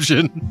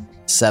perception.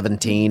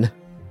 17.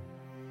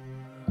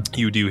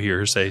 You do hear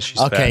her say she's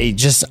Okay,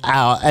 just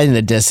out in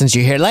the distance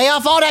you hear, lay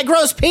off all that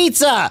gross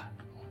pizza!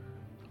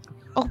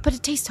 Oh, but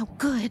it tastes so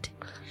good.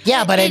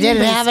 Yeah, but it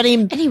didn't have any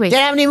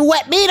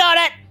wet meat on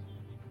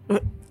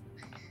it!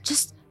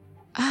 Just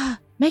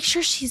make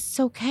sure she's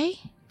okay.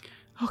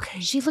 Okay.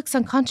 She looks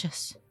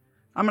unconscious.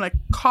 I'm going to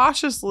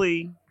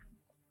cautiously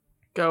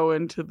go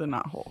into the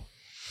knothole.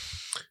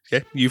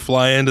 Okay, you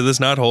fly into this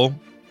knothole.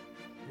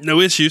 No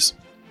issues.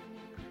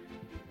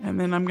 And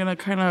then I'm going to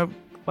kind of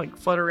like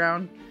float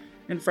around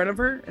in front of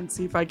her and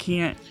see if I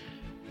can't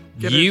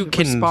get You her to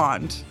can-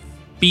 respond.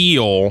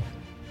 Feel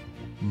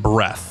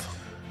breath.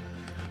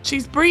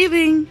 She's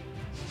breathing.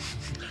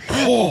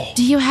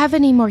 Do you have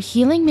any more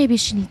healing? Maybe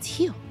she needs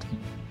healed.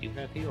 You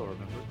have heal,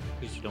 remember?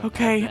 'Cause you don't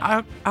Okay,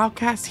 have that. I'll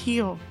cast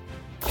heal.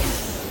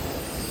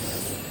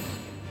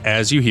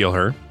 As you heal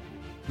her,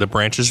 the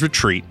branches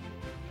retreat,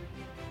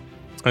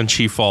 and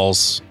she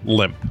falls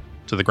limp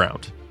to the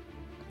ground.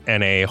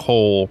 And a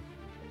hole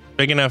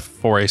big enough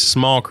for a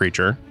small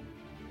creature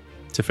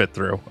to fit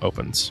through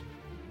opens.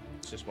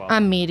 It's just wild.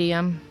 I'm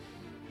medium.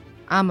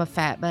 I'm a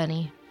fat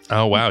bunny.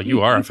 Oh, wow,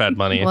 you are a fat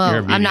bunny. You're a Well,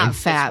 I'm medium. not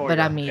It's fat, for but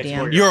your- I'm it's for medium.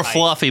 your You're a height.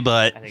 fluffy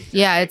butt. I think so.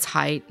 Yeah, it's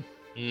height.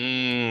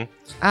 I'm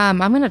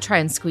gonna try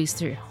and squeeze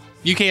through.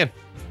 You can.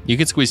 You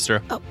can squeeze through.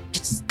 Oh,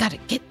 just gotta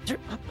get through.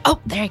 Oh,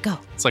 there you go.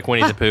 It's like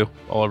Winnie the Pooh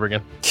all over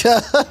again.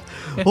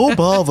 Oh,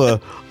 bother.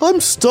 I'm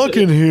stuck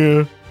in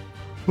here.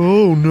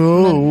 Oh,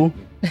 no.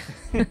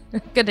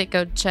 Gonna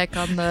go check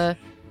on the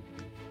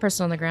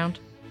person on the ground.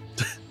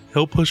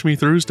 He'll push me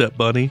through, step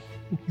bunny.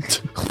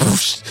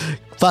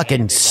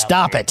 Fucking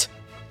stop it.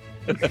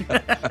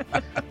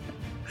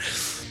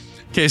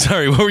 Okay,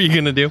 sorry, what were you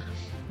going to do?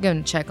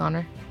 Going to check on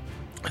her.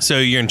 So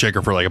you're going to check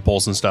her for like a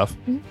pulse and stuff.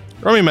 Mhm.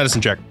 Roll me a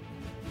medicine check.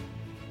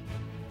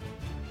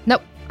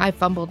 Nope, I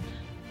fumbled.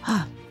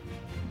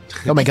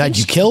 Oh my God,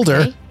 you killed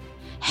her.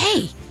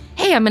 Hey,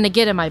 I'm gonna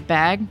get in my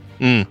bag,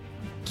 Mm.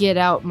 get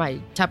out my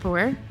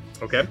Tupperware,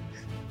 Okay.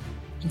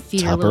 and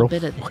feed her a little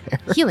bit of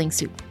healing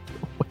soup.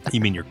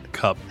 You mean your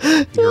cup.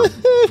 Your,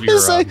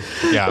 It's like-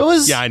 yeah, it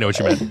was- yeah, I know what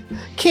you meant.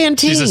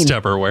 Canteen. She says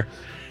Tupperware.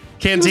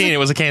 Canteen, it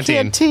was a canteen.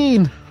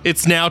 Canteen.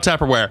 It's now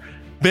Tupperware.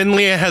 Ben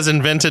Leah has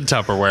invented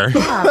Tupperware.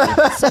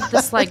 I said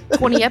this like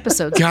 20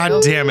 episodes ago.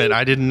 God damn it,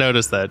 I didn't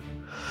notice that.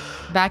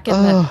 Back in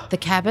the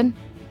cabin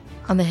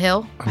on the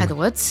hill by the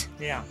woods.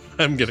 Yeah.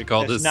 I'm going to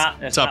call That's this not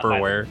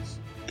Tupperware.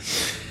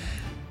 violence.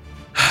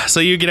 So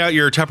you get out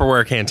your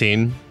Tupperware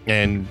canteen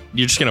and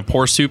you're just going to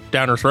pour soup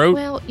down her throat?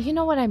 Well, you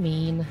know what I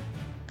mean.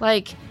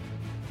 Like,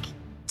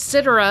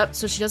 sit her up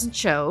so she doesn't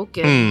choke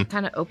and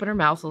kind of open her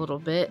mouth a little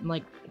bit and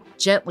like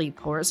gently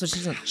pour it so she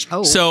doesn't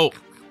choke. So,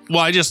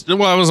 I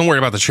wasn't worried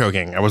about the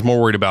choking. I was more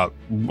worried about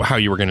how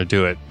you were going to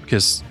do it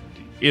because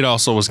it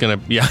also was going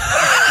to,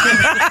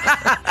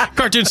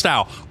 cartoon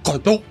style.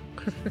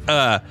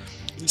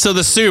 So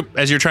the soup,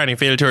 as you're trying to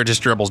feed it to her,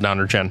 just dribbles down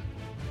her chin.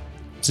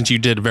 Since you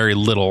did very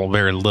little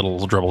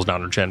dribbles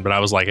down her chin. But I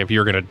was like, if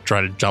you're going to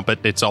try to jump it,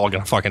 it's all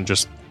going to fucking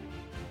just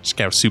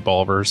kind of soup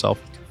all over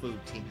herself.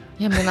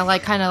 Yeah, I'm gonna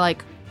kind of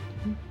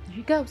here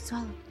you go,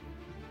 swallow.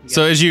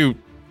 So as you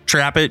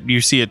trap it, you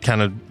see it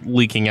kind of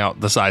leaking out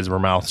the sides of her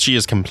mouth. She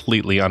is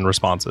completely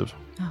unresponsive.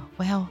 Oh,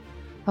 well,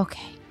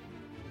 okay.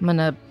 I'm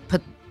gonna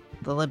put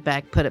the lid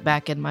back, put it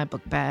back in my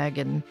book bag,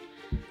 and,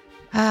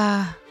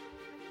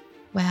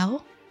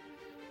 well,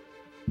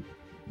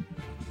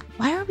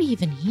 why are we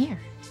even here?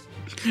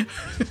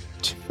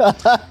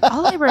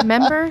 All I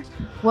remember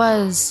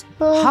was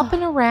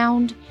hopping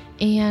around,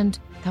 and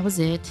that was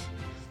it.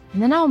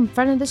 And then now I'm in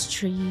front of this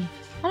tree.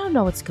 I don't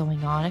know what's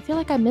going on. I feel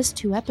like I missed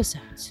 2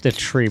 episodes. The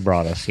tree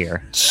brought us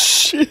here.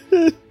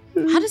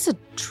 How does a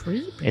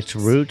tree? Its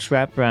roots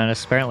wrapped around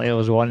us. Apparently, it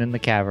was one in the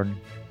cavern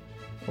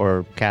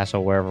or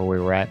castle, wherever we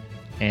were at,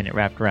 and it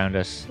wrapped around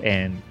us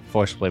and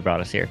forcibly brought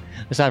us here.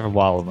 Aside from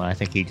Wallman, I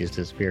think he just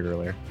disappeared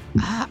earlier.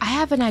 I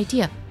have an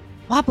idea.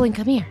 Wobbling,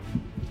 come here.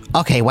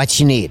 Okay, what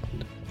you need?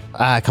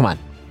 Come on.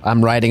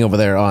 I'm riding over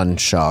there on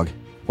Shog.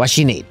 What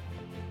you need?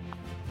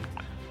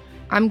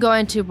 I'm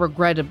going to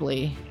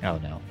regrettably, Oh,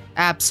 no.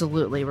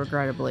 absolutely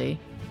regrettably,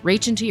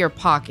 reach into your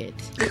pocket,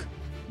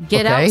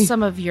 get Okay. out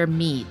some of your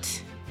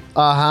meat,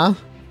 Uh-huh.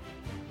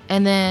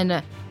 and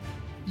then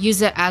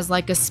use it as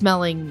like a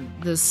smelling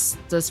this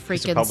It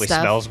freaking probably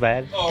stuff, smells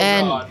bad.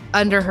 and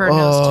under her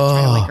nose to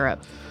try to wake her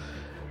up.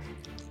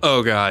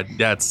 Oh God,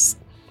 that's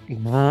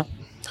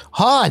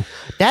Han,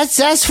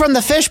 that's from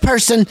the fish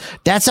person.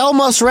 That's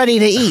almost ready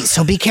to eat,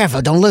 so be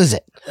careful. Don't lose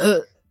it.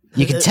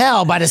 You can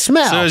tell by the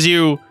smell. so as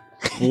you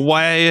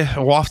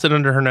wafted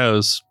under her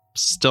nose.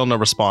 Still no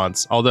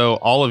response. Although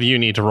all of you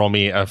need to roll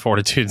me a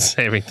fortitude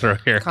saving throw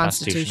here.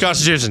 Constitution.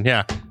 Constitution,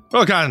 yeah.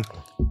 Oh God.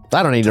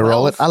 I don't need to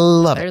roll it. 12. I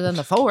love Better it. than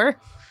the 4.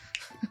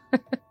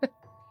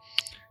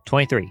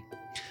 23.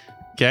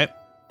 Okay.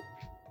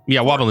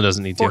 Yeah, Wobbling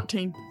doesn't need to.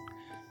 14.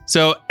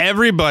 So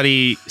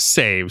everybody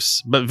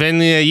saves, but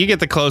Vinlia, you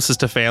get the closest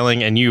to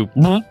failing, and you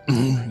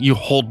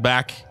hold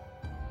back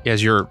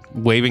as you're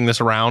waving this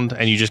around,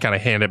 and you just kind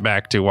of hand it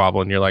back to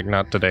Wobbling. You're like,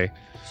 not today.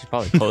 She's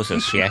probably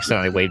closest. She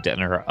accidentally waved it in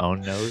her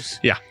own nose.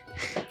 Yeah.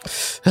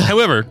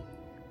 However,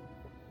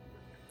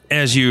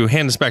 as you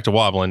hand this back to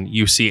Wobbling,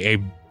 you see a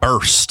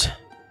burst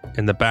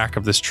in the back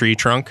of this tree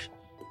trunk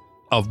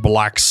of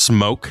black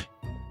smoke.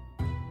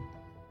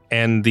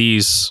 And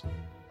these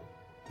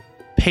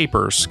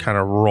papers kind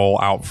of roll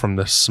out from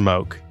the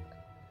smoke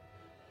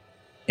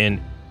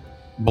and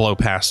blow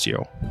past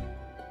you.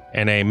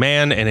 And a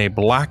man in a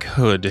black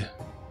hood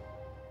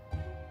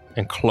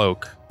and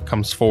cloak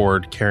comes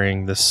forward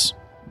carrying this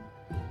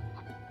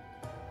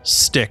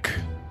stick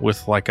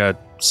with like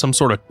some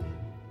sort of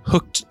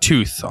hooked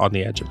tooth on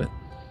the edge of it.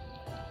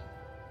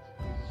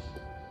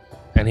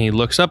 And he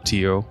looks up to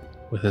you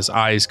with his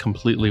eyes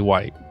completely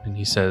white, and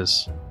he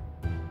says,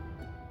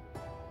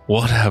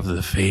 "What have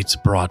the fates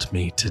brought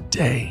me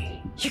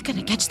today?" You're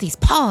gonna catch these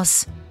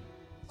paws.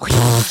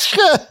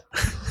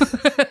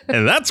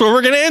 And that's where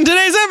we're gonna end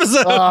today's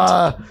episode.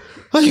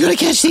 Are you gonna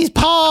catch these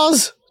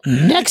paws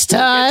next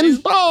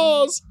time?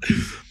 Paws.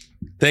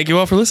 Thank you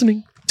all for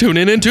listening. Tune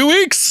in 2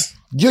 weeks.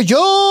 Yo!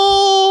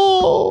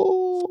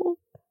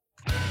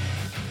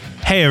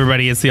 Hey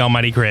everybody, it's the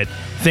Almighty Crit.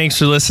 Thanks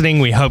for listening.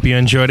 We hope you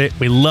enjoyed it.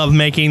 We love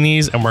making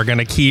these, and we're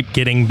gonna keep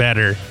getting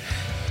better.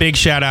 Big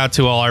shout out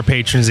to all our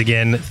patrons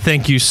again.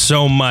 Thank you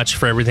so much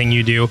for everything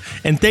you do.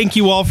 And thank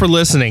you all for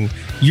listening.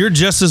 You're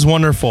just as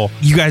wonderful.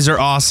 You guys are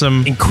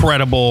awesome,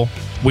 incredible.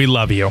 We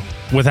love you.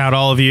 Without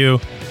all of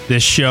you,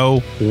 this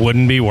show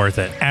wouldn't be worth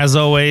it. As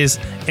always,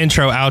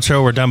 intro,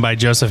 outro were done by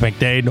Joseph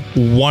McDade.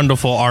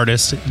 Wonderful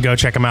artist. Go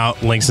check him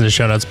out. Links in the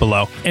show notes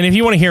below. And if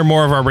you want to hear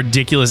more of our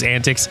ridiculous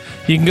antics,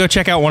 you can go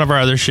check out one of our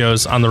other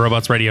shows on the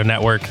Robots Radio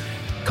Network,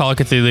 Call of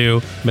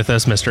Cthulhu,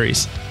 Mythos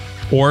Mysteries,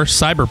 or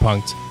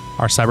Cyberpunked,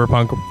 our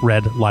Cyberpunk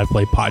Red Live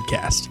Play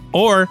podcast.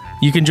 Or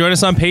you can join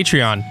us on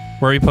Patreon,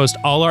 where we post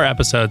all our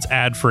episodes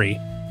ad-free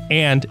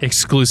and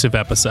exclusive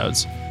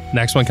episodes.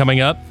 Next one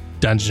coming up,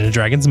 Dungeons &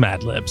 Dragons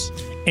Mad Libs.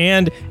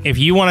 And if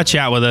you want to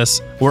chat with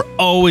us, we're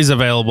always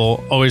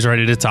available, always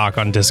ready to talk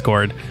on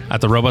Discord at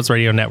the Robots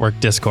Radio Network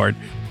Discord.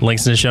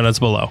 Links in the show notes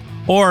below.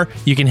 Or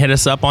you can hit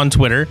us up on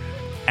Twitter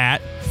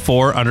at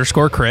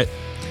 4_crit.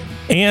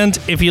 And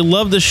if you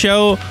love the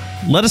show,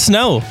 let us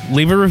know.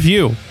 Leave a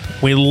review.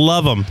 We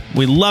love them.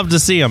 We love to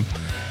see them.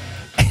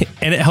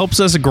 And it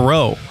helps us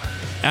grow.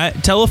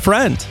 Tell a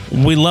friend.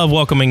 We love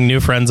welcoming new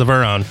friends of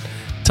our own.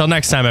 Till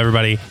next time,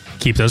 everybody,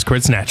 keep those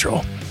crits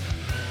natural.